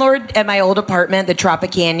my it. landlord at my old apartment, the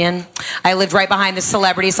Tropic Canyon. I lived right behind the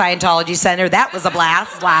Celebrity Scientology Center. That was a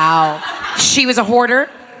blast. Wow. She was a hoarder.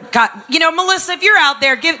 Melissa, if you're out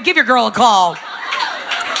there, give your girl a call.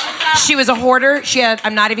 She was a hoarder.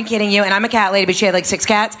 I'm not even kidding you, and I'm a cat lady, but she had like 6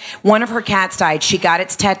 cats. One of her cats died. She got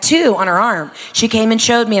its tattoo on her arm. She came and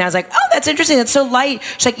showed me, and I was like, oh, that's interesting. That's so light.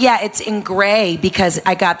 She's like, yeah, it's in gray because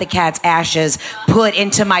I got the cat's ashes put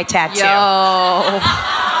into my tattoo. Yo.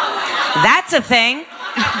 That's a thing.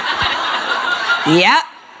 Yep.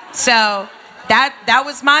 So that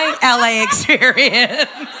was my LA experience.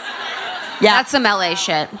 Yeah. That's some LA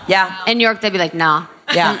shit. Yeah. In New York, they'd be like, nah.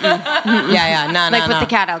 Yeah. Yeah. No. Like, put the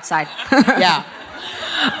cat outside. Yeah.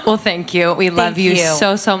 Well, thank you. We love you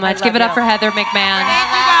so much. Give it up for Heather McMahon.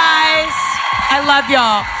 Thank you, guys. I love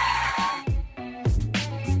y'all.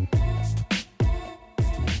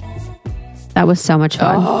 That was so much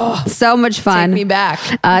fun. So much fun. Take me back.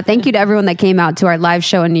 Thank you to everyone that came out to our live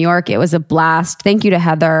show in New York. It was a blast. Thank you to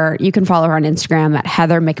Heather. You can follow her on Instagram at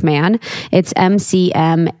Heather McMahon. It's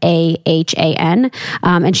MCMAHAN.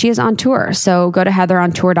 And she is on tour. So go to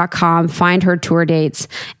heatherontour.com, find her tour dates,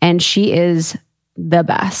 and she is the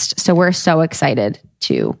best. So we're so excited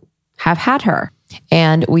to have had her.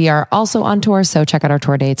 And we are also on tour. So check out our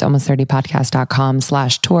tour dates,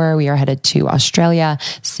 almost30podcast.com/tour. We are headed to Australia,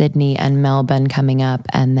 Sydney, and Melbourne coming up.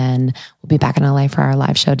 And then we'll be back in LA for our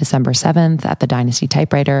live show December 7th at the Dynasty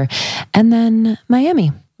Typewriter. And then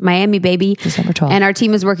Miami, baby. December 12th. And our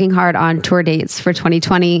team is working hard on tour dates for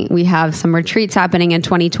 2020. We have some retreats happening in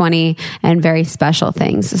 2020 and very special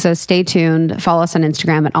things. So stay tuned. Follow us on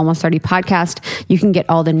Instagram at Almost 30 Podcast. You can get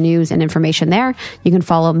all the news and information there. You can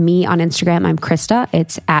follow me on Instagram. I'm Krista.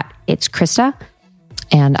 It's Krista.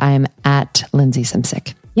 And I'm at Lindsay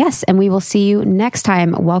Simsick. Yes. And we will see you next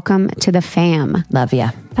time. Welcome to the fam. Love ya.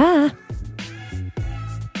 Bye.